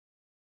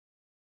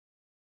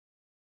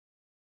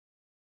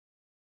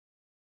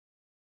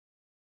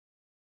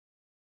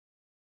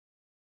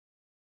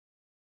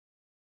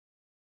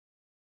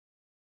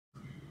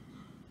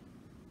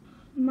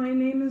My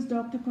name is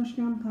Dr.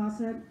 Khushnam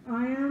Kasad.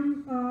 I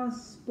am a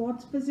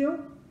sports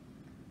physio,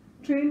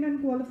 trained and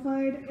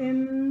qualified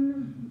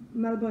in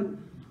Melbourne.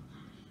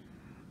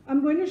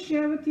 I'm going to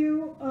share with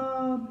you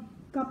a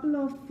couple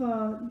of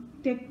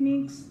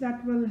techniques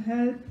that will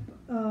help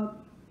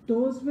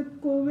those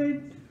with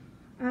COVID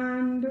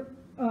and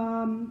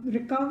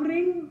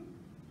recovering.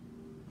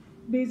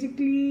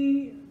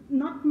 Basically,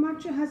 not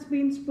much has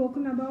been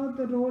spoken about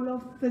the role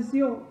of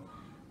physio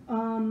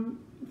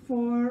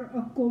for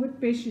a COVID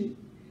patient,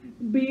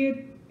 be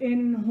it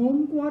in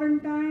home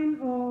quarantine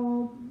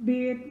or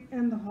be it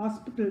in the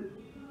hospital.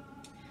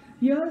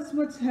 Here's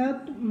what's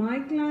helped my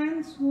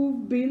clients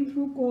who've been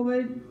through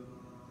COVID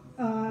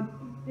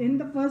in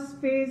the first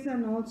phase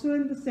and also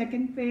in the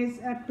second phase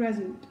at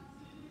present.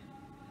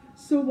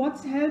 So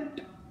what's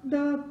helped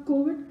the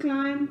COVID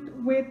client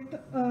with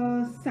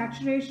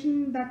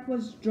saturation that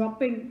was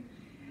dropping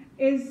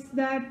is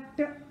that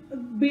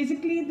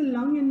basically the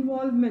lung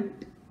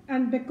involvement,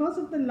 and because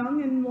of the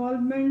lung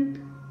involvement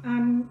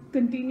and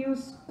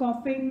continuous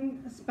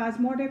coughing,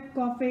 spasmodic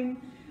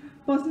coughing,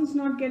 person's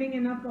not getting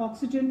enough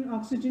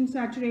oxygen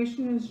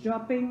saturation is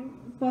dropping,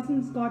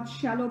 person's got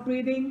shallow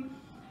breathing,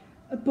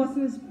 a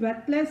person is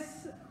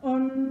breathless,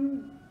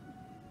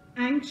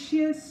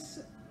 anxious.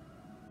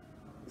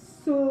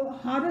 So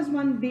how does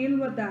one deal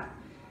with that?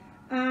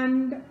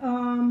 And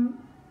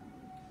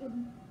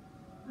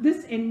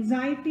this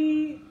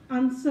anxiety,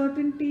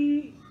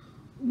 uncertainty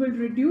will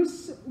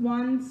reduce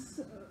one's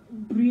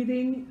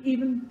breathing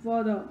even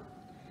further.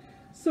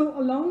 So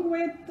along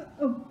with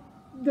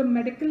the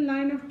medical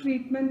line of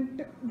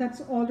treatment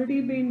that's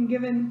already been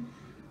given,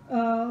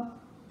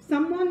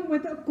 someone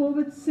with a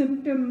COVID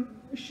symptom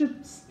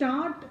should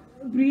start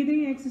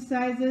breathing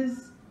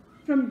exercises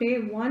from day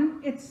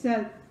one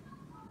itself.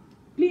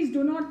 Please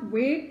do not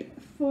wait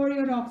for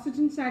your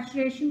oxygen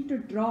saturation to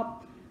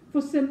drop,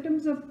 for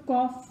symptoms of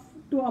cough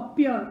to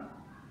appear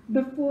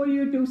before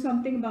you do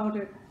something about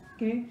it.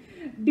 Okay?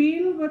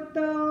 Deal with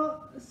the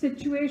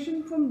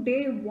situation from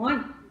day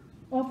one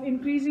of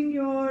increasing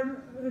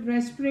your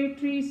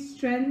respiratory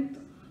strength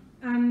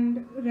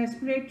and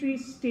respiratory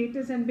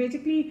status, and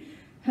basically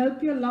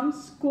help your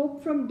lungs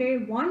cope from day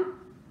one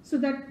so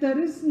that there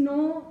is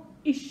no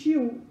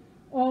issue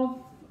of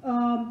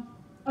a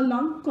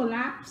lung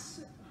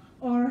collapse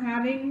or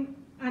having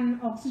an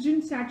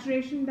oxygen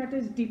saturation that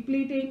is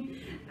depleting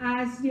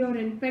as your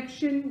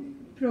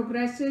infection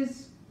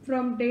progresses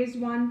from days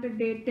 1 to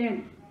day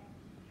 10.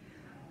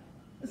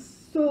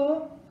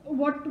 So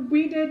what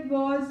we did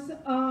was,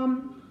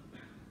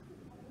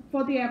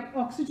 for the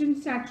oxygen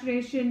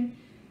saturation,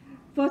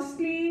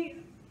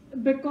 firstly,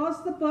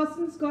 because the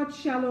person's got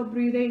shallow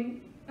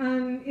breathing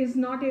and is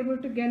not able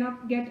to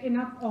get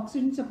enough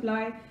oxygen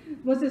supply,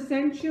 what's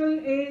essential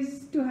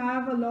is to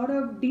have a lot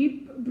of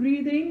deep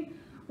breathing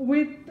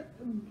with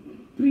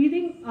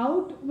breathing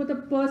out with a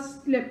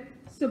pursed lip.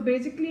 So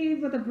basically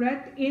with a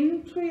breath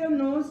in through your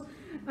nose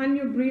and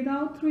you breathe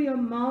out through your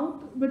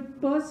mouth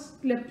with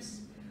pursed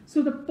lips.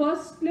 So the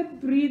pursed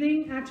lip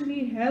breathing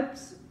actually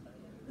helps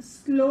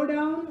slow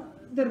down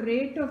the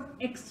rate of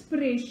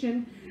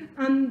expiration,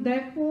 and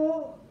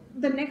therefore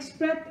the next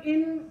breath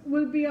in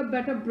will be a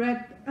better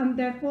breath and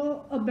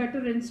therefore a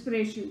better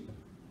inspiration.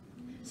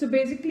 So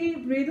basically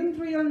breathe in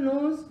through your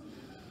nose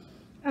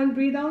and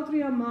breathe out through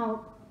your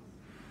mouth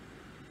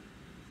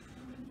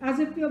as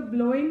if you're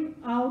blowing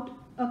out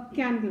a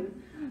candle.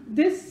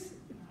 This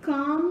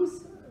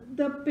calms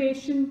the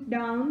patient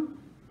down.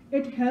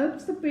 It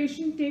helps the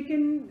patient take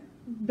in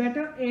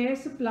better air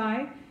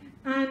supply,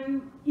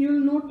 and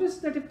you'll notice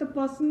that if the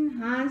person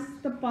has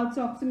the pulse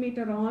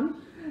oximeter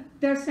on,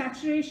 their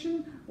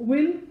saturation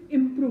will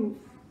improve.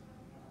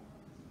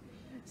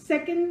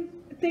 Second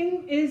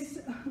thing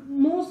is,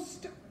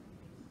 most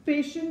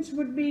patients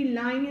would be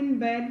lying in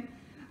bed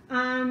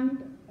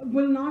and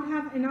will not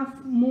have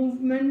enough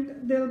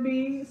movement. They'll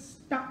be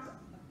stuck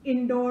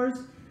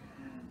indoors.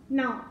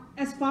 Now,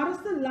 as far as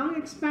the lung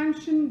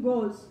expansion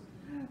goes,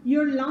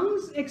 your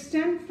lungs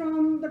extend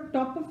from the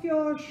top of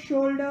your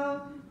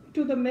shoulder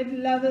to the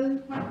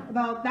mid-level,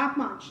 about that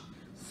much.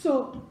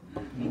 So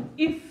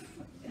if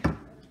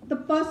the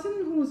person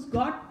who's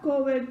got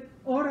COVID,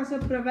 or as a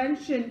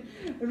prevention,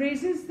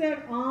 raises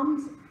their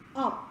arms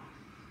up,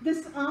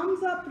 this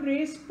arms up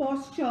raised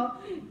posture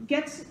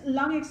gets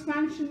lung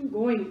expansion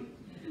going.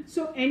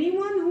 So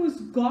anyone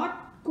who's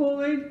got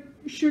COVID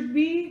should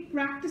be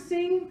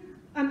practicing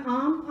an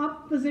arm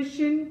up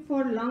position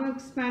for lung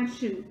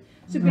expansion.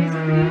 So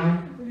basically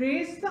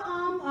raise the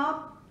arm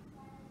up,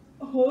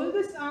 hold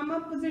this arm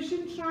up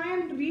position, try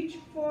and reach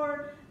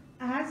for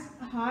as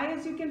high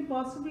as you can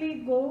possibly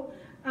go,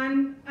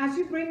 and as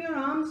you bring your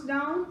arms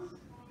down,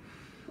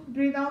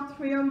 breathe out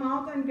through your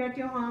mouth and get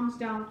your arms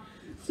down.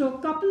 So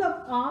a couple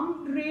of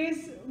arm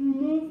raise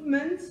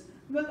movements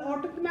will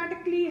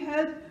automatically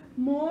help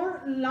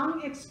more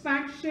lung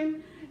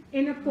expansion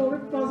in a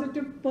COVID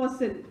positive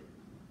person.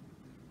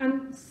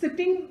 And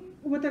sitting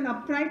with an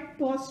upright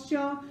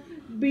posture,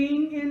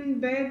 being in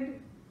bed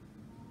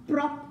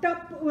propped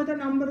up with a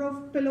number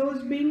of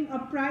pillows, being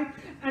upright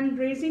and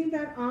raising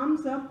their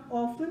arms up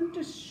often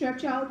to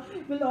stretch out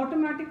will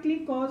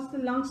automatically cause the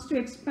lungs to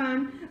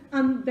expand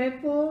and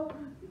therefore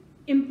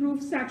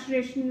improve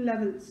saturation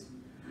levels.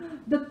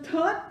 The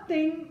third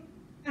thing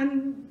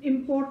and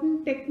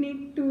important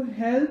technique to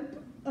help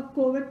a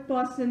COVID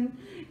person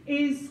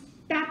is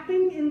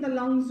tapping in the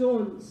lung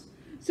zones.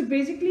 So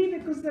basically,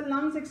 because the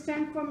lungs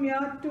extend from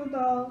here to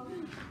the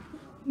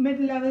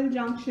mid-level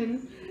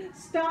junction,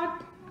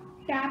 start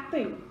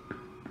tapping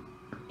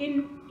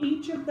in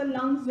each of the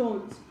lung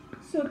zones.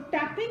 So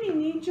tapping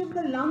in each of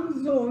the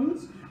lung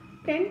zones,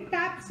 10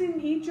 taps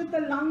in each of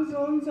the lung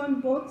zones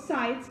on both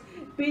sides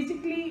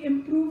basically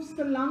improves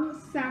the lung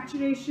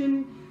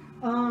saturation,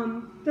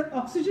 the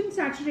oxygen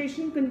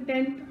saturation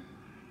content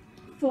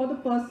for the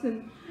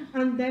person,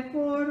 and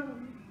therefore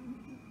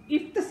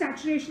if the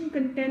saturation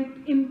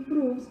content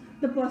improves,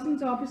 the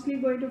person's obviously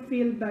going to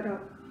feel better.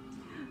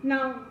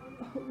 Now,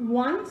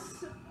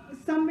 once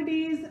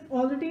somebody's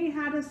already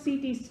had a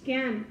CT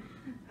scan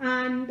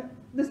and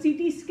the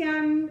CT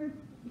scan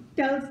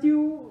tells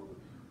you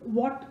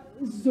what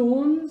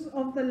zones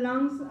of the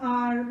lungs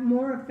are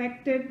more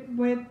affected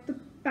with the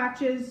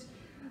patches,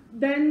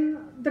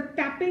 then the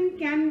tapping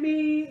can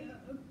be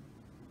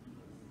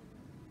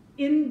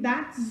in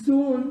that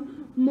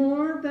zone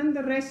more than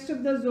the rest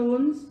of the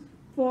zones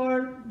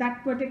for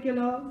that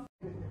particular.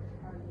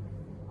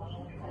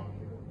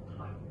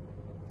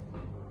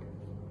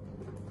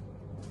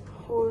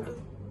 Hold.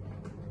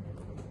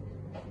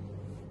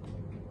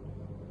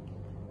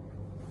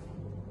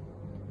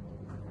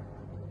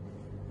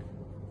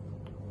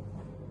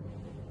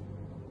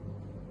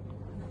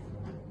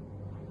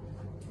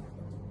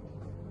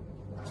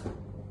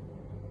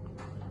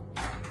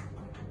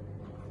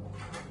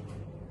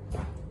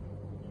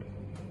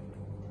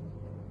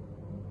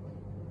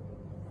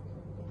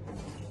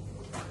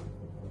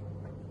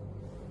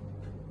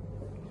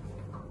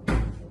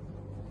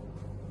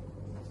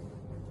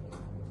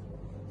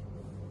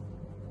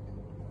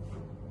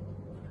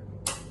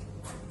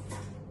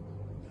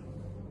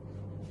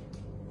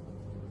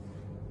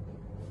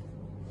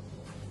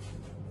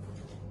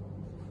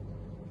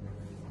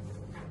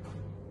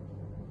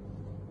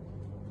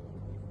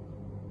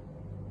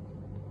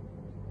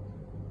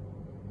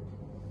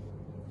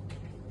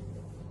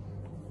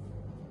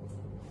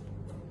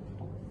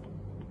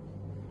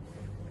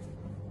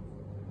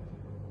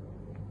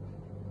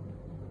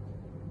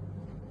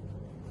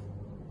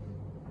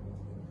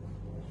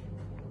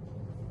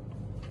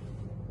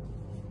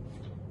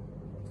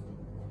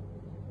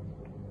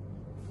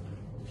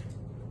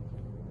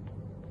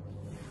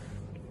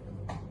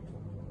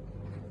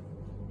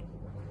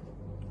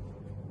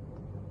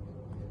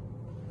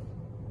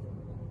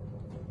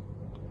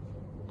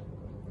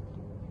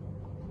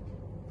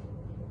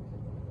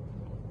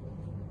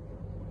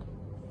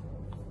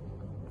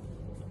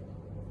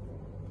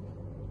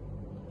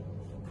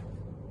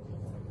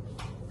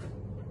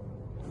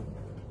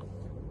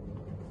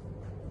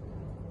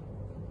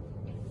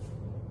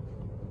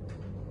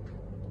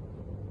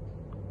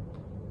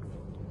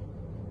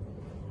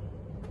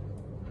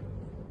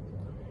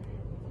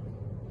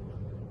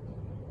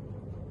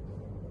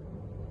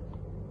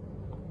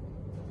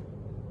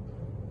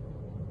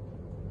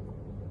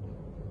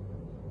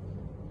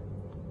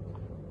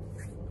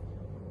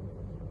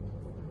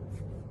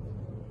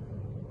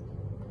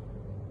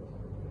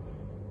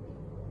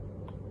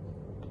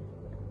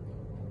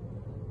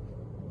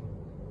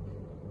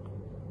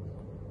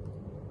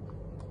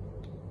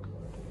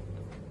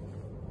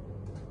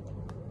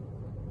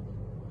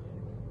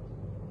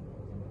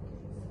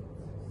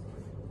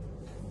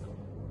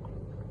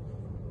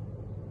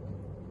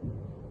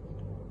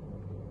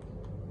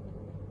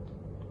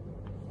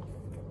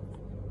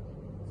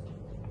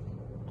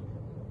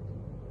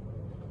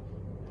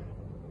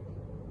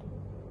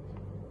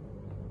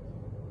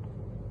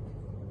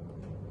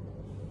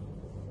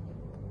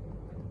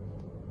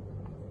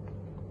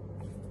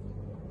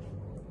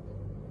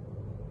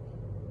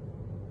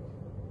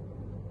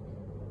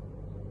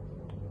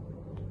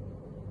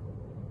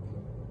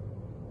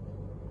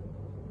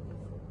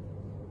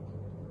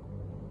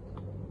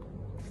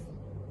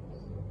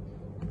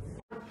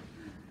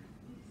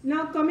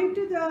 Now coming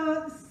to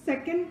the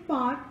second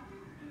part,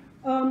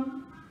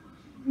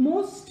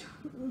 most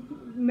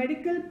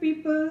medical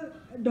people,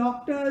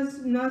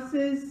 doctors,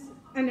 nurses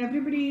and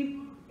everybody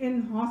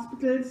in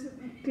hospitals,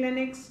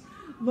 clinics,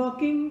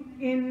 working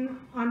in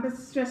under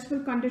stressful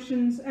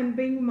conditions and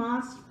being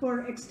masked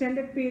for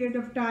extended period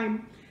of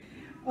time,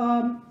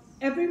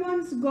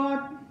 everyone's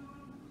got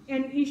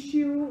an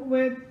issue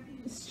with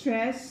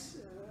stress.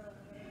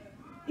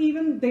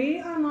 Even they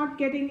are not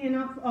getting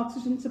enough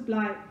oxygen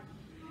supply.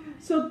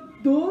 So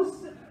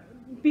those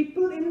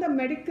people in the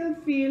medical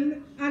field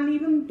and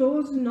even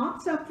those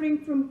not suffering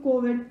from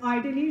COVID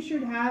ideally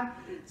should have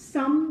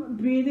some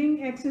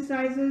breathing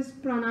exercises,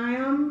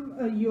 pranayam,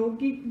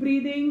 yogic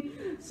breathing,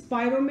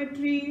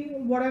 spirometry,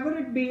 whatever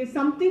it be,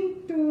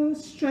 something to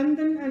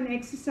strengthen and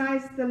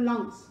exercise the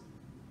lungs.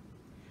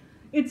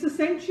 It's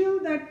essential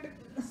that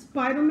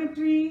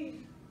spirometry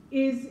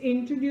is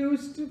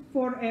introduced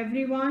for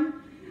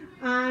everyone,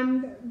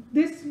 and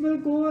this will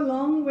go a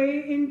long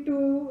way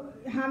into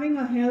having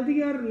a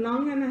healthier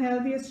lung and a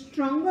healthier,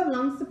 stronger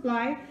lung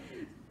supply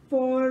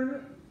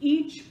for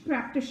each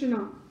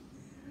practitioner.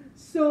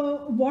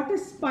 So what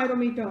is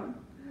spirometer?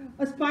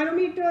 A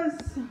spirometer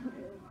is,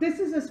 this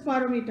is a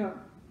spirometer.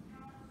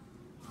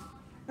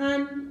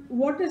 And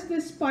what does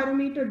this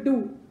spirometer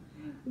do?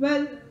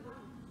 Well,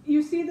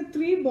 you see the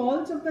three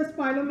balls of the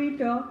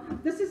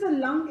spirometer. This is a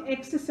lung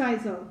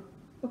exerciser.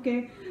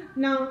 Okay.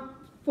 Now,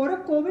 for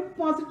a COVID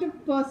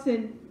positive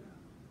person,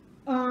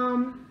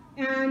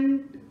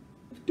 and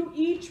to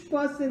each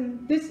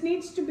person, this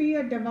needs to be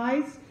a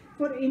device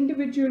for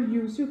individual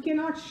use. You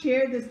cannot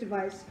share this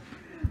device.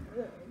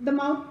 The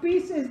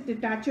mouthpiece is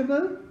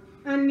detachable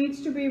and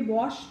needs to be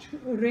washed,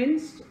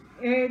 rinsed,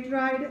 air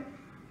dried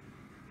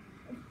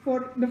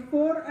for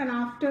before and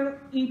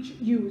after each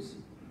use.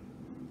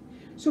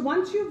 So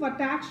once you've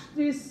attached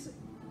this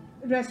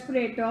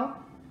respirator,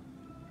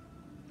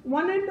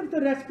 one end of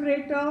the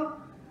respirator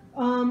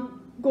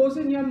goes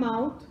in your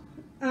mouth,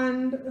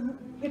 and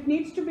it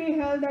needs to be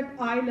held at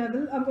eye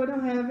level. I'm going to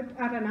have it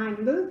at an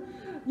angle.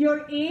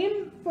 Your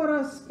aim for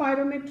a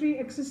spirometry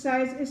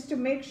exercise is to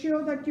make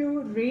sure that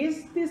you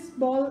raise this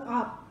ball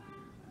up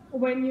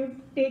when you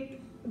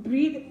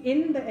breathe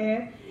in the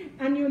air,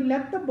 and you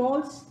let the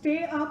ball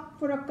stay up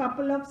for a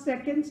couple of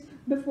seconds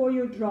before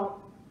you drop.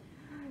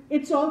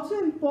 It's also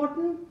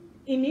important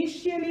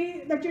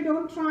initially that you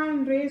don't try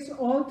and raise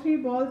all three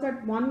balls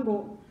at one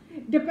go.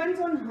 Depends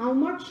on how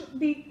much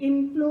the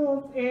inflow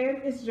of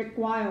air is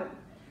required.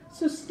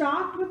 So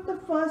start with the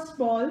first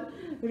ball,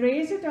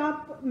 raise it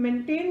up,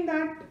 maintain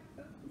that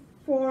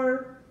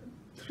for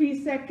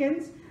 3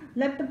 seconds,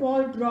 let the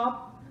ball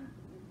drop,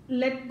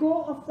 let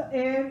go of the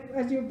air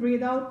as you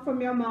breathe out from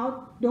your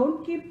mouth.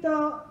 Don't keep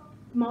the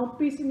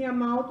mouthpiece in your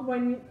mouth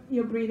when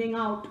you're breathing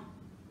out.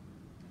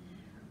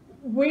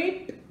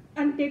 Wait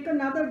and take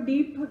another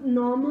deep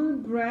normal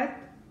breath,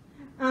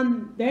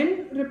 and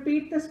then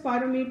repeat the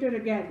spirometer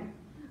again.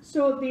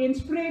 So the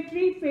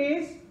inspiratory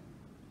phase,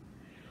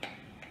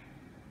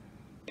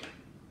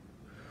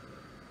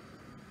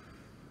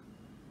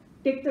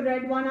 take the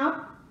red one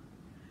up,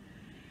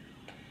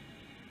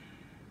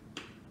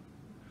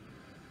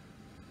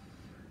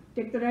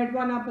 take the red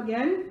one up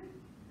again,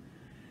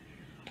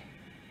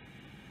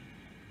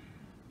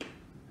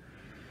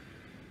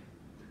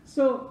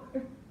 so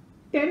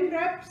 10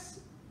 reps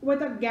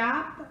with a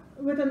gap,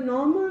 with a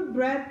normal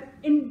breath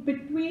in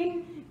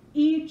between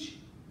each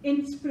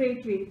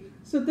inspiratory.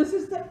 So this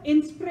is the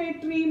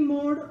inspiratory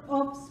mode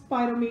of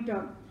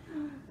spirometer.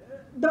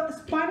 The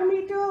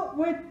spirometer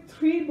with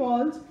 3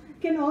 balls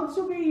can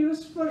also be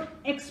used for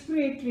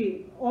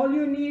expiratory. All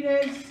you need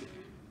is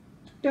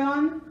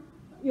turn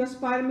your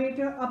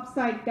spirometer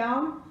upside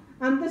down,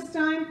 and this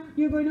time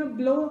you're going to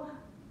blow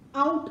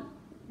out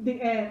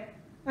the air.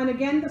 And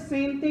again the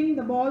same thing,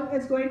 the ball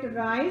is going to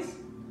rise.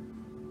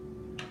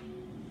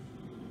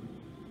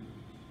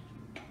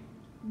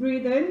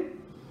 Breathe in,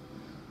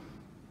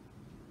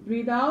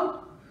 breathe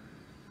out,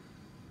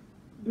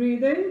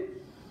 breathe in,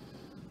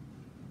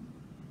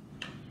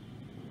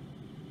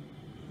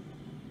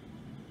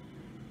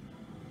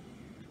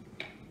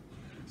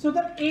 so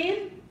the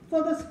aim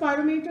for the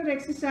spirometer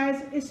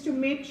exercise is to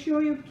make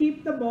sure you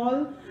keep the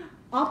ball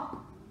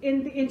up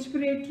in the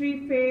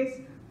inspiratory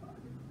phase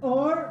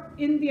or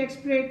in the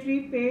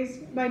expiratory phase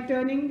by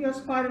turning your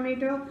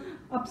spirometer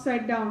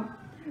upside down.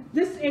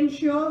 This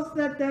ensures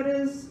that there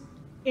is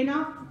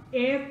enough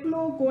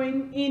airflow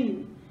going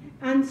in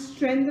and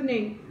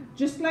strengthening,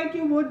 just like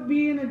you would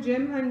be in a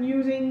gym and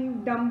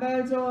using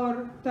dumbbells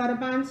or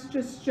therabands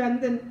to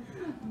strengthen.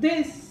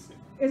 This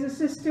is a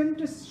system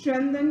to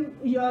strengthen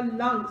your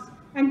lungs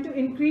and to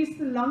increase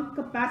the lung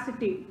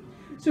capacity.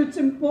 So it's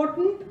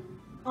important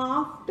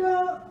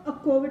after a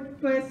COVID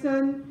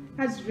person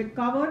has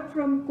recovered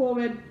from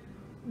COVID,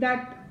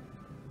 that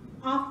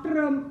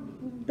after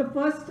the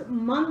first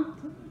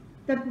month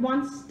that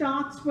one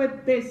starts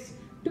with this,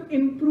 to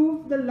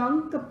improve the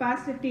lung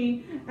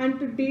capacity and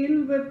to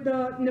deal with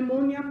the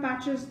pneumonia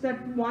patches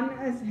that one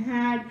has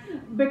had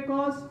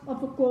because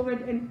of a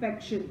COVID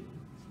infection.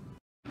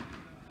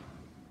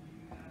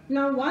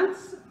 Now,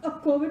 once a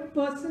COVID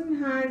person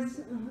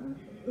has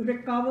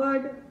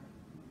recovered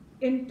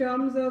in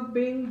terms of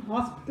being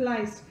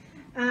hospitalized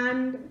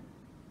and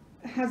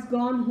has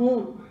gone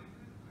home,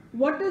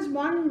 what does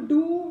one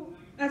do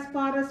as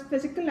far as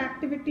physical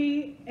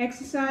activity,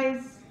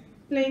 exercise,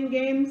 playing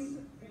games?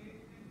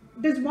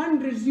 Does one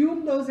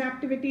resume those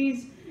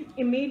activities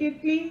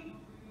immediately?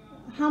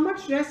 How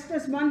much rest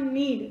does one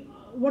need?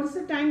 What is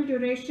the time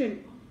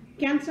duration?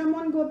 Can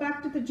someone go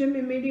back to the gym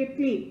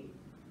immediately?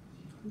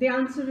 The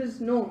answer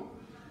is no.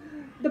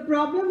 The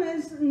problem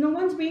is no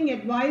one's being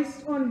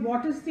advised on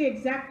what is the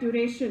exact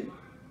duration.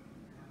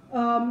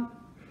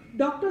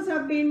 Doctors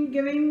have been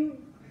giving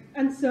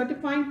and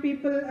certifying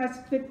people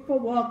as fit for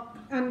work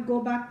and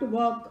go back to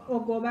work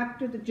or go back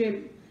to the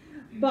gym.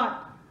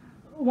 But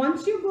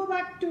once you go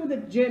back to the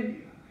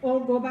gym,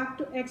 or go back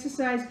to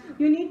exercise,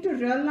 you need to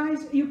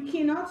realize you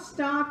cannot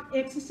start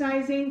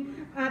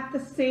exercising at the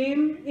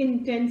same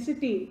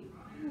intensity.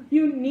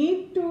 You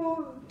need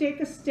to take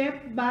a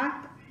step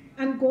back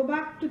and go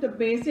back to the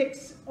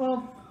basics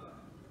of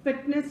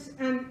fitness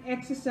and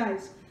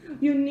exercise.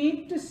 You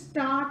need to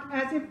start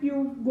as if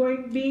you've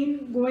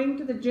been going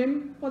to the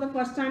gym for the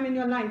first time in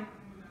your life.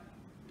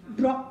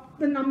 Drop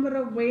the number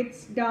of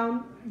weights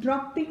down,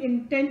 drop the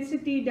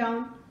intensity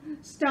down,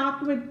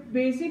 start with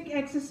basic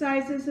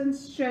exercises and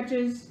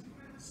stretches,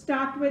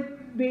 start with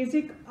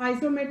basic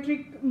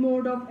isometric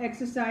mode of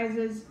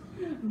exercises.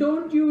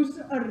 Don't use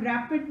a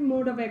rapid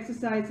mode of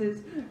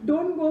exercises.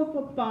 Don't go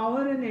for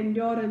power and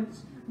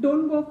endurance.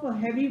 Don't go for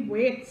heavy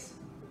weights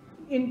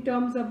in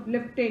terms of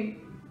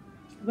lifting,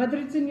 whether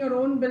it's in your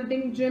own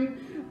building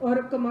gym or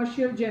a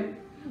commercial gym.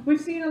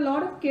 We've seen a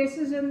lot of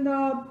cases in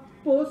the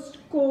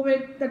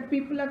post-COVID that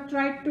people have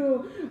tried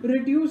to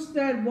reduce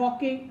their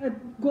walking,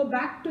 go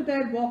back to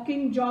their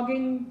walking,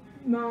 jogging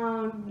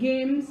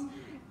games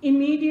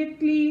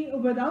immediately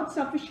without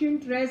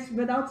sufficient rest,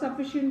 without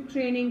sufficient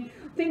training,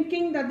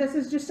 thinking that this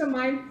is just a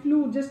mild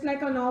flu, just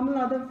like a normal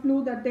other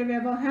flu that they've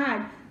ever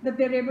had, that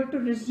they're able to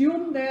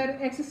resume their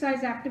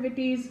exercise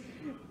activities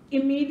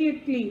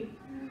immediately.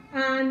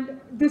 And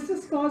this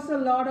has caused a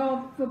lot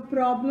of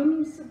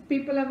problems.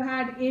 People have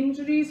had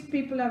injuries,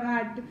 people have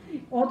had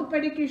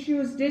orthopedic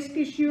issues, disc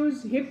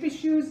issues, hip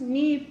issues,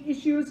 knee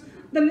issues.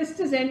 The list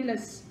is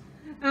endless.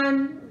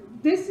 And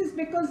this is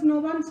because no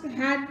one's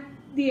had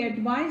the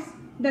advice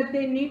that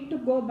they need to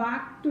go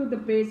back to the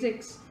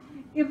basics.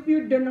 If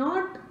you do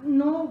not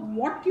know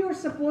what you're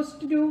supposed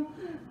to do,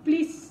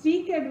 please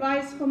seek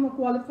advice from a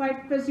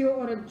qualified physio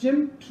or a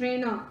gym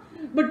trainer.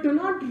 But do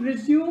not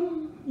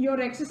resume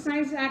your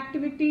exercise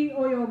activity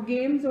or your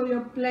games or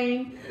your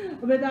playing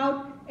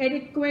without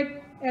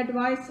adequate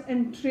advice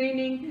and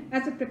training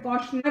as a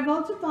precaution. I've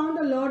also found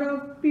a lot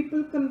of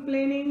people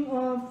complaining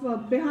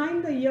of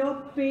behind the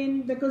ear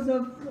pain because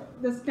of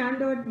the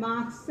standard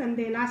masks and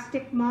the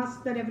elastic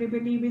masks that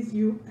everybody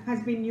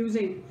has been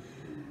using.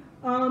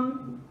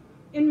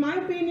 In my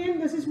opinion,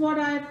 this is what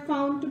I have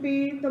found to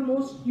be the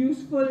most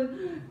useful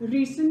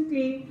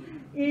recently,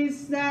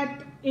 is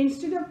that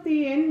instead of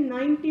the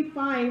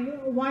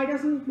N95, why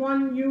doesn't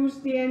one use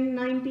the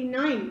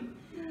N99?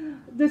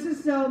 This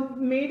is a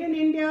made in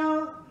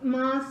India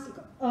mask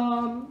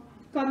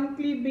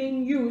currently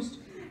being used.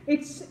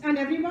 And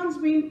everyone's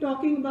been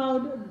talking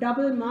about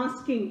double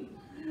masking.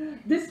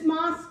 This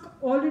mask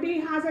already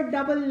has a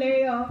double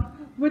layer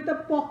with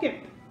a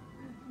pocket.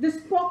 This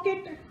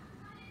pocket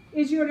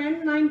is your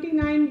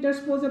N99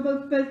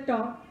 disposable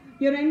filter.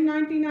 Your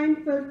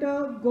N99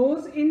 filter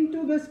goes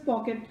into this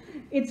pocket.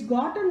 It's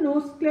got a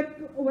nose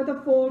clip with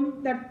a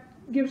foam that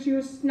gives you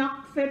a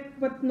snug fit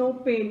with no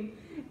pain.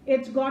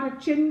 It's got a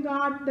chin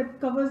guard that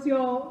covers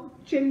your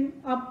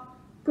chin up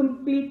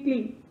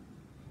completely.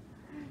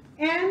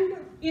 And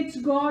it's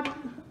got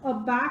a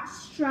back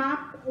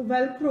strap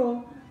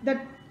Velcro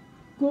that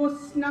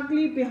goes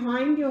snugly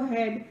behind your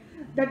head,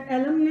 that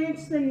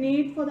eliminates the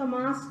need for the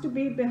mask to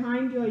be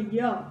behind your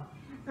ear.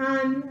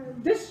 And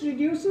this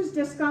reduces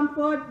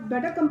discomfort,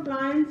 better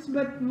compliance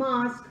with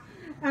mask,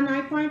 and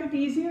I find it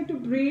easier to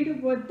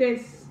breathe with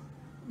this.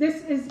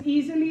 This is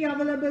easily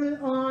available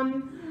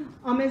on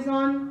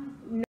Amazon.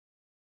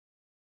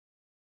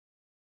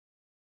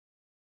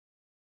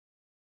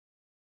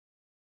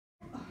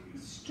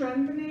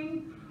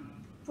 Strengthening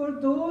for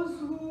those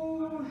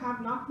who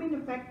have not been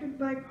affected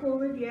by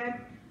COVID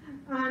yet,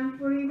 and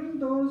for even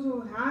those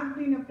who have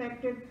been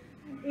affected,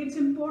 it's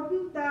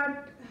important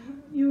that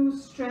you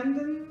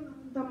strengthen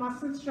the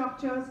muscle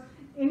structures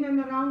in and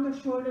around the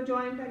shoulder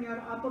joint and your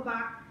upper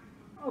back,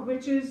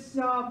 which is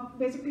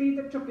basically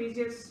the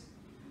trapezius.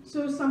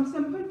 So some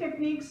simple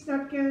techniques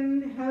that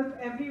can help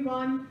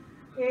everyone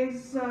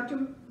is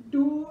to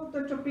do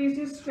the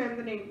trapezius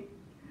strengthening.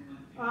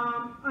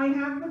 I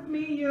have with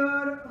me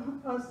here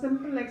a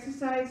simple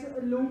exercise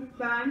loop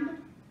band,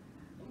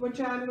 which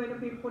I'm going to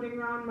be putting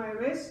around my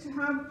wrist.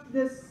 Have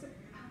this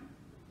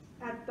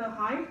at the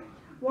height.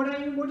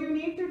 What you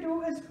need to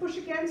do is push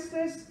against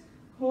this,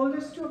 hold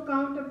this to a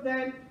count of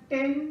then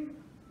 10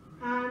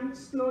 and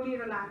slowly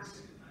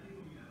relax.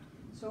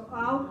 So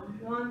out,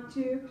 1,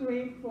 2,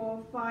 3,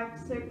 4, 5,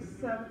 6,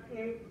 7,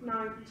 8,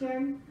 9,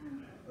 10,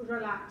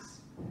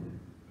 relax.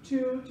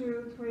 2,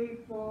 2, 3,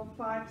 4,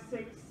 5,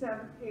 6, 7,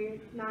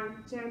 8,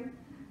 9, 10,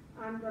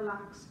 and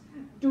relax.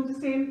 Do the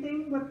same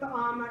thing with the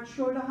arm at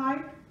shoulder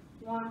height.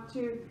 1,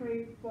 2,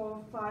 3,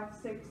 4, 5,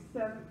 6,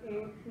 7,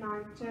 8,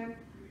 9, 10,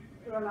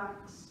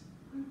 relax.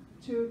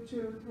 2,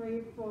 2,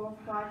 3, 4,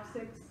 5,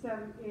 6,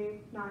 7,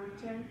 8, 9,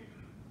 10,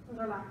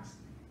 relax.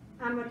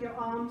 And with your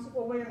arms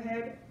over your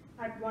head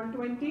at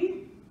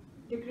 120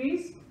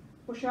 degrees,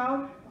 push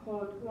out,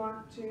 hold. 1,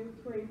 2,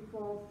 3,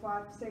 4,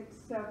 5, 6,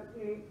 7,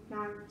 8,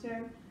 9,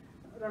 10,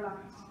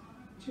 relax.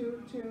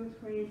 2, 2,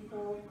 3,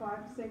 4, 5,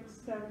 6,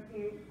 7,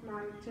 8,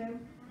 9,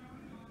 10,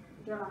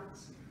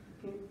 relax.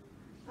 Okay.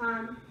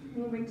 And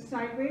moving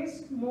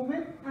sideways, move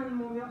it and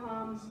move your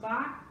arms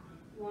back.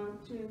 1,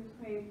 2,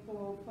 3,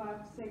 4, 5,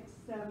 6,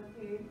 7,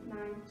 8, 9,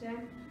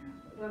 10.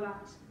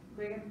 Relax.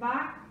 Bring it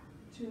back.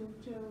 2,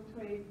 2,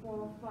 3,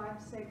 4,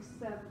 5, 6,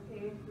 7,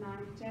 8, 9,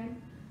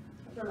 10.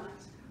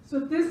 Relax. So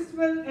this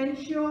will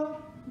ensure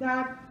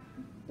that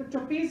the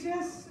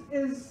trapezius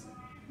is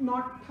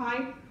not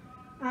tight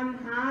and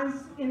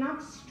has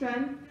enough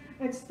strength.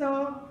 It's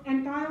the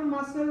entire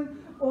muscle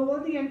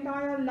over the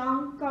entire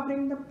lung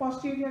covering the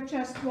posterior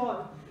chest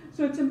wall.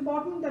 So it's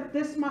important that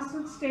this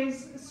muscle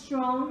stays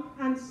strong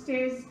and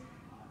is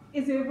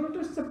able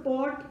to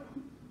support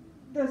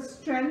the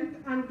strength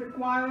and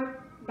required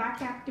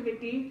back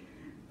activity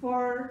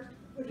for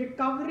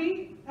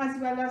recovery as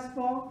well as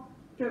for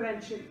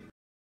prevention.